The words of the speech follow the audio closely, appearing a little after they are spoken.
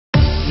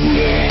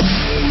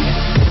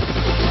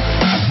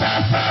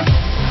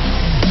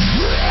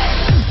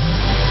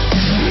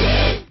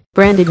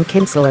Brandon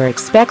Kintzler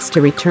expects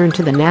to return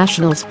to the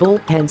Nationals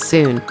bullpen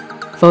soon.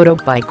 Photo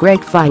by Greg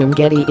Fium,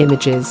 Getty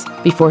Images.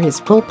 Before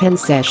his bullpen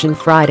session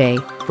Friday,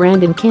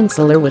 Brandon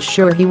Kintzler was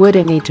sure he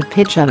wouldn't need to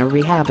pitch on a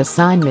rehab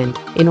assignment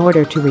in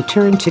order to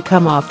return to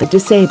come off the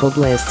disabled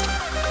list.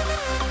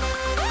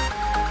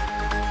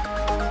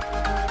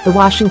 The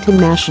Washington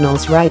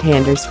Nationals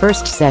right-hander's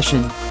first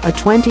session, a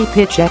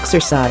 20-pitch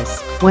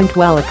exercise, went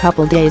well a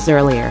couple days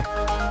earlier.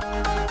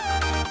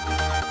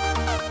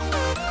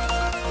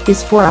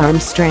 His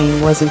forearm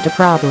strain wasn't a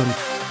problem.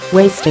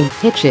 Wasting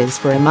pitches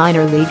for a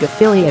minor league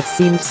affiliate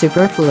seemed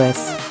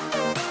superfluous.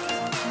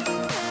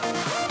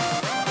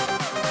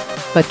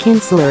 But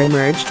Kintzler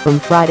emerged from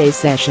Friday's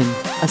session,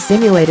 a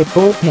simulated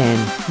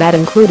bullpen that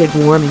included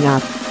warming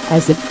up,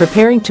 as if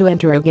preparing to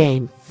enter a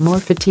game, more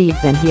fatigued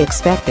than he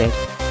expected.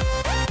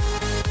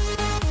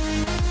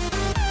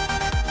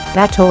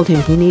 That told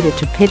him he needed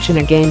to pitch in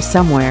a game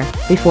somewhere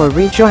before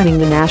rejoining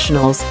the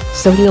Nationals,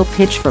 so he'll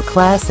pitch for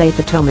Class A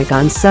Potomac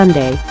on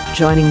Sunday,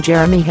 joining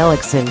Jeremy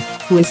Hellickson,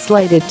 who is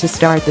slated to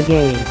start the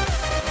game.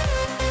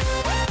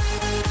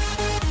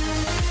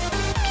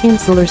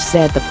 Kintzler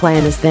said the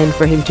plan is then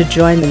for him to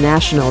join the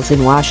Nationals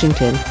in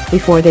Washington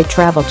before they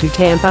travel to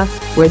Tampa,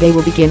 where they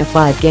will begin a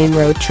 5-game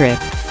road trip.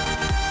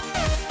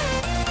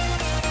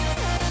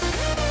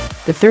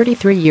 The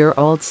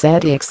 33-year-old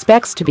said he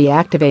expects to be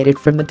activated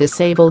from the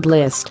disabled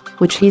list,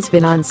 which he's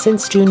been on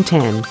since June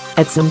 10,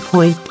 at some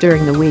point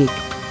during the week.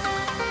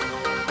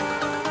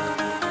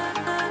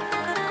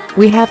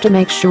 "We have to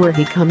make sure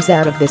he comes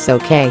out of this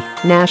okay,"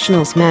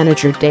 Nationals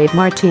manager Dave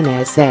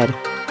Martinez said.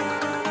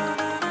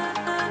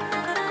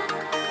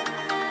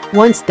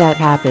 "Once that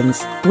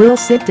happens, we'll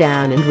sit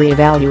down and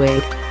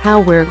reevaluate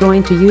how we're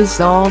going to use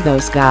all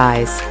those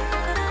guys.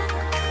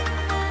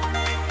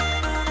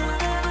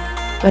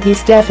 But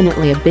he's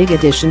definitely a big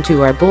addition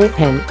to our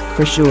bullpen,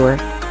 for sure.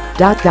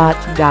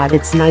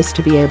 It's nice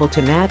to be able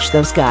to match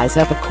those guys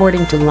up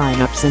according to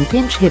lineups and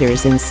pinch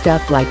hitters and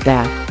stuff like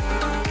that.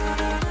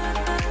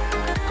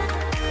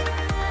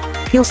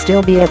 He'll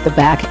still be at the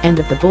back end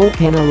of the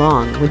bullpen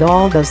along with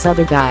all those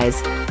other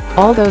guys.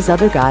 All those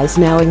other guys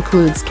now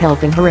includes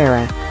Kelvin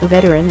Herrera, the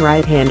veteran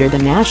right-hander the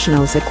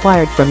Nationals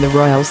acquired from the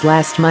Royals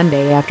last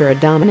Monday after a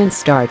dominant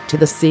start to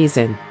the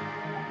season.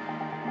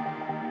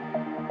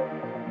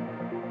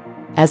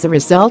 As a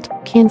result,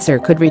 Kintzler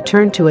could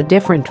return to a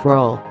different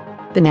role.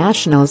 The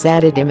Nationals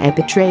added him at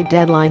the trade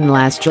deadline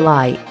last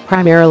July,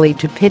 primarily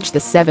to pitch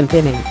the 7th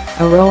inning,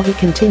 a role he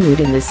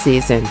continued in this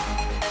season.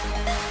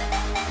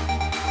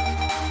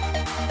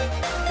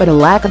 But a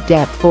lack of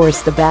depth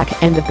forced the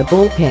back end of the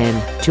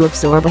bullpen to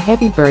absorb a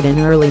heavy burden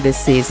early this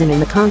season, and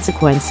the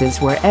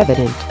consequences were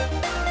evident.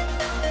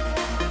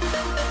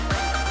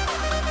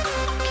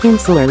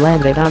 Kintzler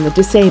landed on the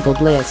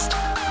disabled list.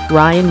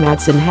 Ryan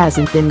Madson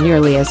hasn't been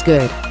nearly as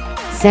good.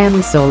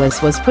 Sammy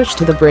Solis was pushed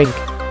to the brink.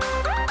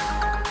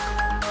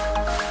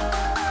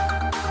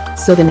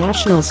 So the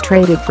Nationals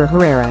traded for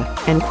Herrera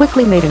and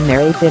quickly made him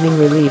their 8th inning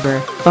reliever,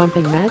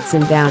 bumping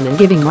Madson down and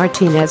giving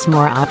Martinez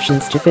more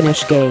options to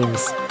finish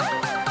games.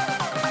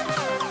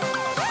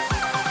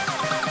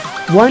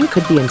 One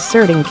could be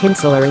inserting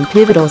Kintzler in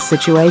pivotal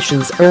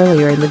situations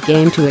earlier in the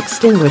game to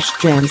extinguish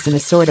gems in a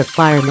sort of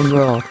fireman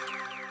role.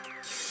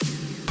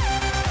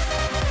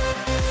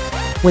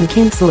 When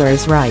Kintzler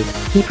is right,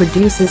 he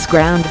produces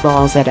ground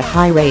balls at a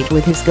high rate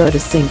with his go-to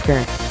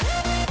sinker.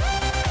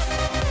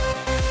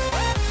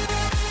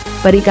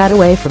 But he got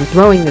away from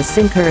throwing the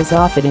sinker as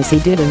often as he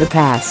did in the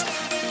past.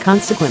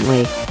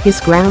 Consequently, his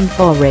ground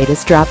ball rate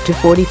has dropped to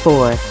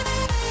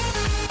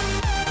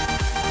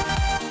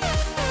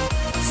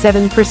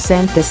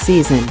 44.7% this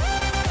season.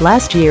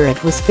 Last year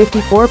it was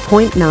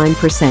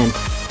 54.9%.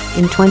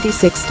 In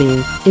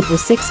 2016, it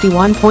was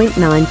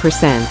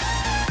 61.9%.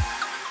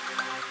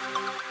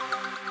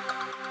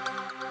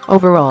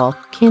 Overall,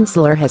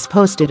 Kintzler has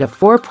posted a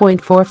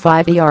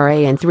 4.45 ERA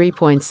and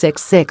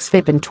 3.66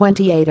 FIP in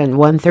 28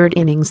 1/3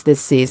 innings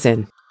this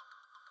season.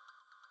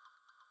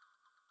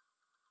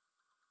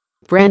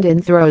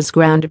 Brandon throws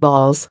ground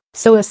balls,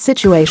 so a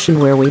situation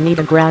where we need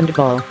a ground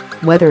ball,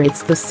 whether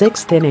it's the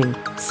 6th inning,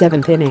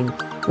 7th inning,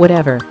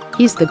 whatever,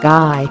 he's the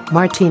guy,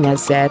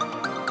 Martinez said.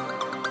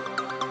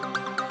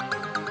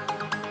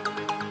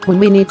 When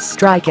we need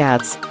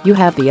strikeouts, you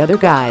have the other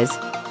guys.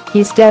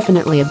 He's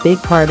definitely a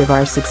big part of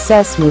our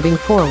success moving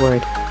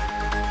forward.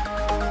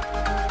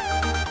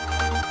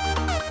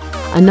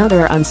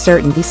 Another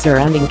uncertainty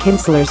surrounding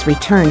Kintzler's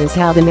return is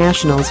how the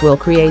Nationals will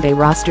create a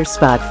roster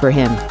spot for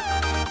him.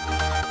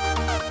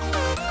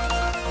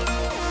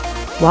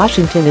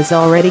 Washington is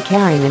already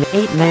carrying an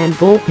 8-man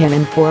bullpen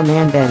and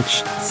 4-man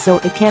bench, so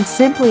it can't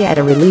simply add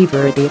a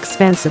reliever at the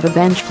expense of a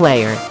bench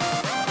player.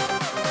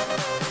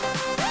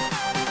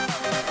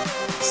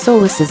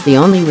 Solis is the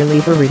only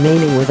reliever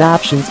remaining with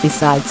options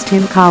besides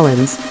Tim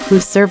Collins,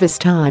 whose service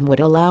time would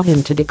allow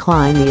him to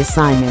decline the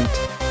assignment.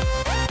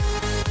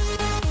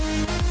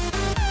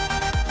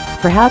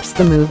 Perhaps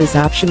the move is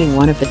optioning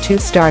one of the two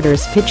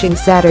starters pitching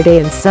Saturday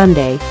and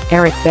Sunday,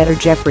 Eric Fed or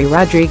Jeffrey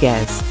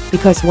Rodriguez,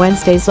 because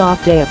Wednesday's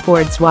off day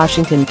affords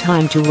Washington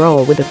time to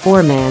roll with a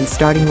four-man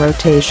starting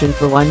rotation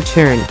for one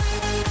turn.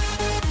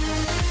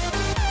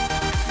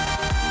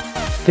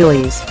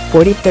 Phillies,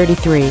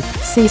 40-33,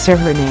 Cesar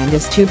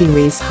Hernandez 2B,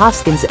 Rhys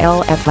Hoskins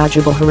LF,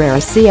 Ajabal Herrera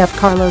CF,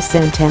 Carlos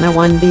Santana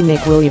 1B,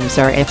 Nick Williams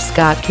RF,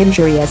 Scott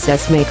Kingery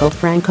SS, Michael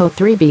Franco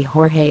 3B,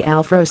 Jorge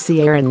Alfaro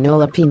Sierra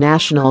Nola P.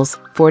 Nationals,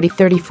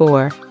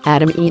 40-34,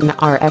 Adam Eaton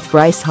RF,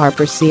 Bryce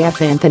Harper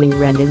CF, Anthony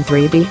Rendon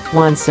 3B,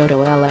 Juan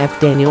Soto LF,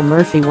 Daniel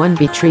Murphy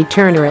 1B, Tree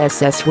Turner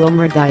SS,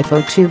 Wilmer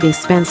Difo 2B,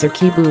 Spencer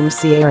Kieboom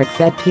Sierra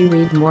Fed P.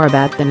 Read more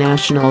about the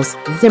Nationals.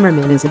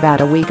 Zimmerman is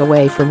about a week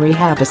away from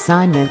rehab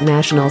assignment.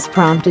 Nationals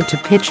prompted to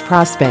pitch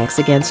prospects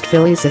against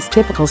Phillies as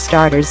typical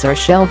starters are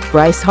shelved.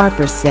 Bryce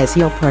Harper says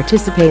he'll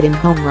participate in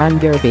Home Run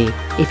Derby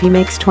if he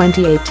makes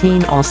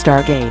 2018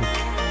 All-Star Game.